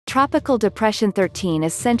Tropical Depression 13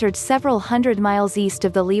 is centered several hundred miles east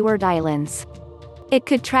of the Leeward Islands. It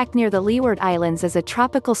could track near the Leeward Islands as a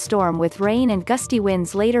tropical storm with rain and gusty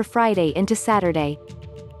winds later Friday into Saturday.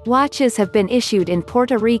 Watches have been issued in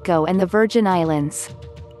Puerto Rico and the Virgin Islands.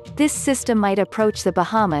 This system might approach the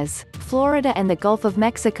Bahamas, Florida and the Gulf of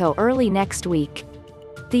Mexico early next week.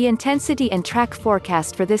 The intensity and track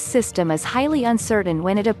forecast for this system is highly uncertain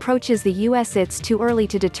when it approaches the U.S. It's too early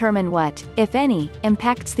to determine what, if any,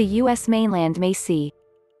 impacts the U.S. mainland may see.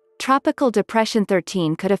 Tropical Depression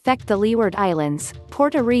 13 could affect the Leeward Islands,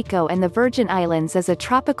 Puerto Rico and the Virgin Islands as a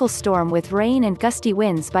tropical storm with rain and gusty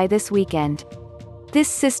winds by this weekend. This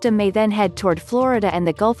system may then head toward Florida and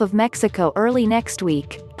the Gulf of Mexico early next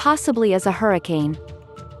week, possibly as a hurricane.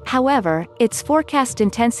 However, its forecast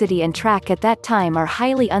intensity and track at that time are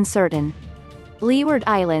highly uncertain. Leeward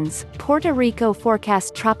Islands, Puerto Rico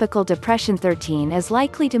forecast Tropical Depression 13 is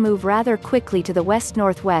likely to move rather quickly to the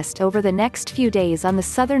west-northwest over the next few days on the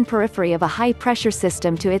southern periphery of a high-pressure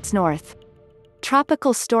system to its north.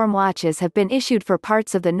 Tropical storm watches have been issued for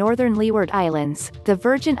parts of the northern Leeward Islands, the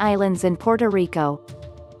Virgin Islands and Puerto Rico.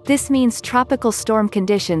 This means tropical storm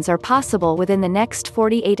conditions are possible within the next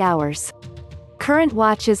 48 hours. Current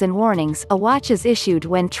watches and warnings: a watch is issued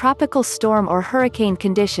when tropical storm or hurricane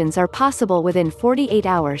conditions are possible within 48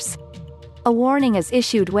 hours. A warning is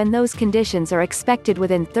issued when those conditions are expected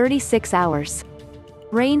within 36 hours.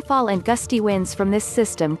 Rainfall and gusty winds from this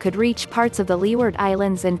system could reach parts of the Leeward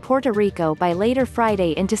Islands and Puerto Rico by later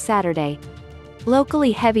Friday into Saturday.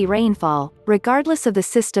 Locally heavy rainfall, regardless of the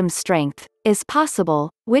system's strength, is possible,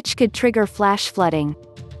 which could trigger flash flooding.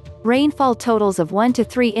 Rainfall totals of 1 to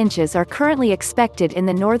 3 inches are currently expected in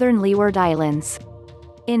the northern Leeward Islands.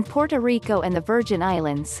 In Puerto Rico and the Virgin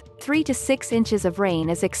Islands, 3 to 6 inches of rain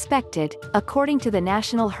is expected, according to the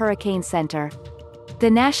National Hurricane Center.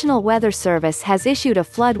 The National Weather Service has issued a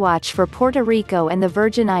flood watch for Puerto Rico and the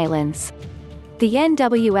Virgin Islands. The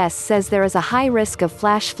NWS says there is a high risk of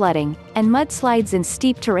flash flooding and mudslides in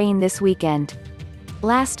steep terrain this weekend.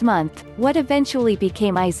 Last month, what eventually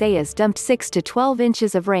became Isaias dumped 6 to 12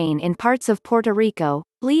 inches of rain in parts of Puerto Rico,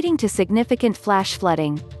 leading to significant flash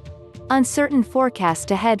flooding. Uncertain forecast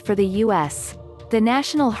ahead for the U.S. The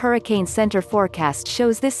National Hurricane Center forecast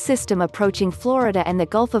shows this system approaching Florida and the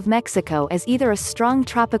Gulf of Mexico as either a strong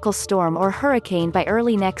tropical storm or hurricane by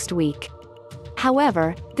early next week.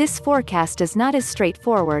 However, this forecast is not as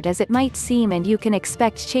straightforward as it might seem, and you can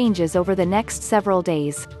expect changes over the next several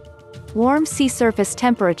days. Warm sea surface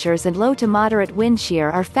temperatures and low to moderate wind shear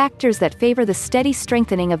are factors that favor the steady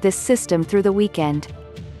strengthening of this system through the weekend.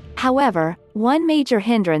 However, one major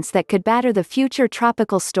hindrance that could batter the future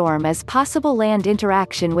tropical storm is possible land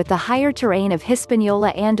interaction with the higher terrain of Hispaniola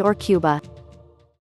and/or Cuba.